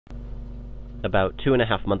About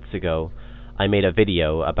 2.5 months ago, I made a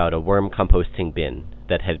video about a worm composting bin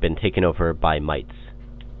that had been taken over by mites.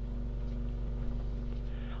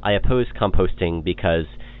 I oppose composting because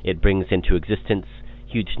it brings into existence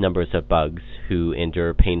huge numbers of bugs who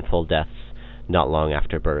endure painful deaths not long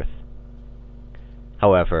after birth.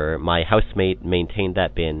 However, my housemate maintained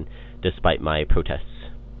that bin despite my protests.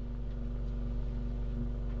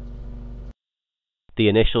 The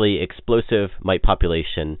initially explosive mite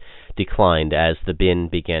population declined as the bin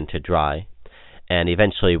began to dry, and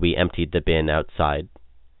eventually we emptied the bin outside.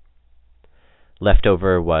 Left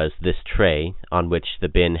over was this tray on which the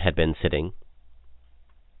bin had been sitting.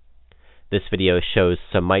 This video shows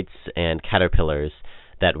some mites and caterpillars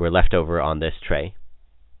that were left over on this tray.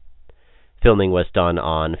 Filming was done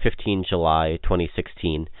on 15 July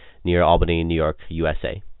 2016 near Albany, New York,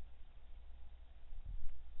 USA.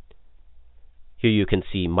 Here you can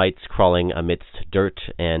see mites crawling amidst dirt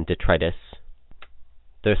and detritus.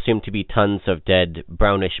 There seem to be tons of dead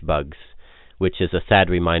brownish bugs, which is a sad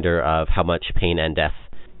reminder of how much pain and death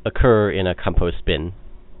occur in a compost bin.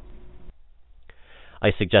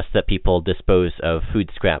 I suggest that people dispose of food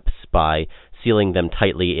scraps by sealing them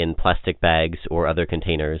tightly in plastic bags or other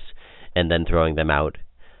containers and then throwing them out,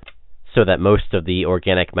 so that most of the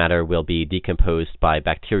organic matter will be decomposed by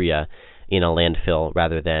bacteria in a landfill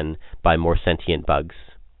rather than by more sentient bugs.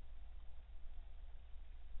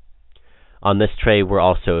 On this tray were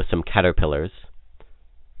also some caterpillars.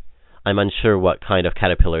 I'm unsure what kind of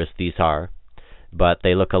caterpillars these are, but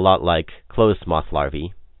they look a lot like clothes moth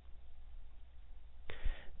larvae.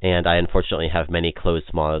 And I unfortunately have many clothes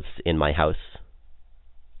moths in my house.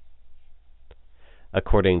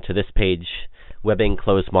 According to this page, webbing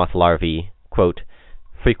clothes moth larvae, quote,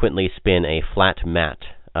 frequently spin a flat mat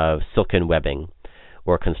of silken webbing,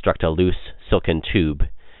 or construct a loose silken tube,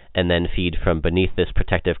 and then feed from beneath this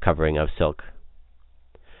protective covering of silk.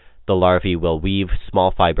 The larvae will weave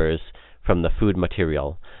small fibers from the food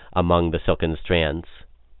material among the silken strands,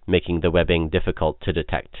 making the webbing difficult to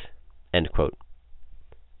detect, end quote.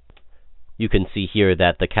 You can see here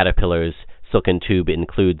that the caterpillar's silken tube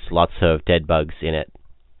includes lots of dead bugs in it.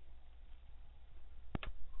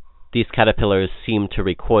 These caterpillars seem to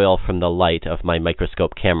recoil from the light of my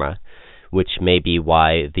microscope camera, which may be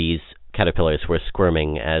why these caterpillars were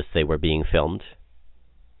squirming as they were being filmed.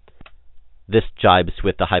 This jibes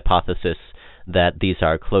with the hypothesis that these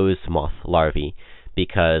are clothes moth larvae,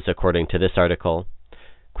 because, according to this article,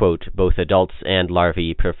 quote, both adults and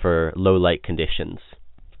larvae prefer low light conditions.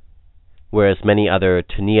 Whereas many other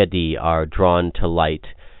Toniidae are drawn to light,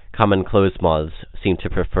 common clothes moths seem to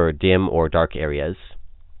prefer dim or dark areas.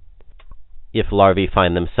 If larvae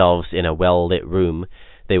find themselves in a well-lit room,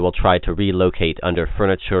 they will try to relocate under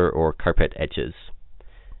furniture or carpet edges,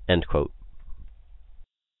 end quote.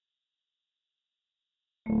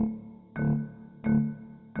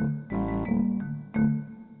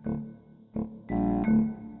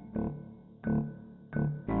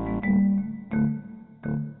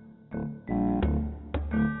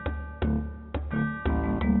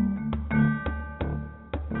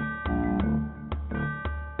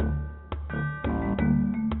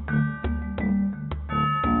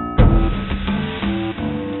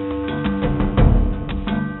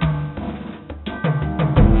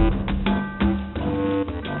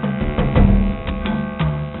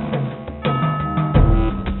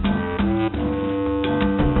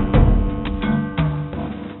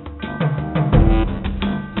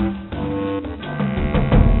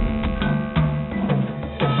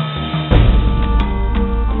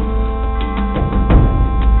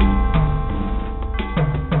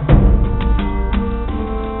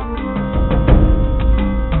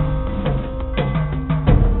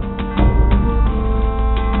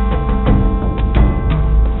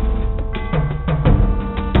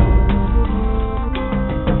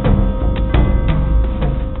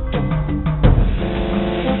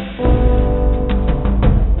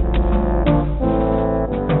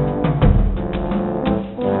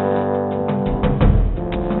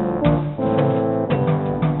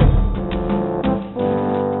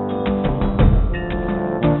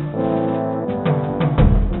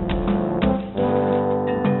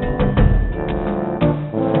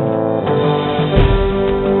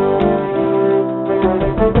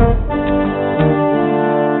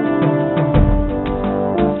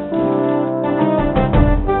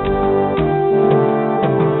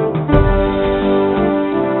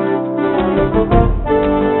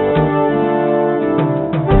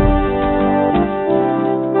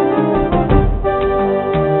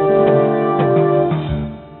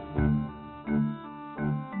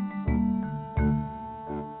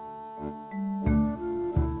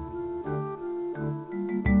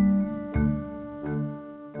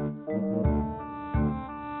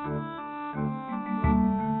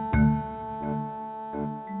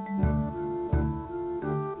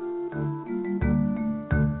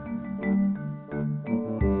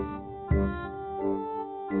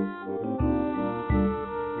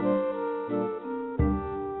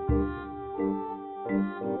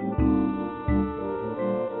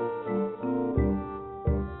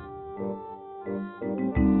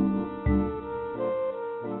 you.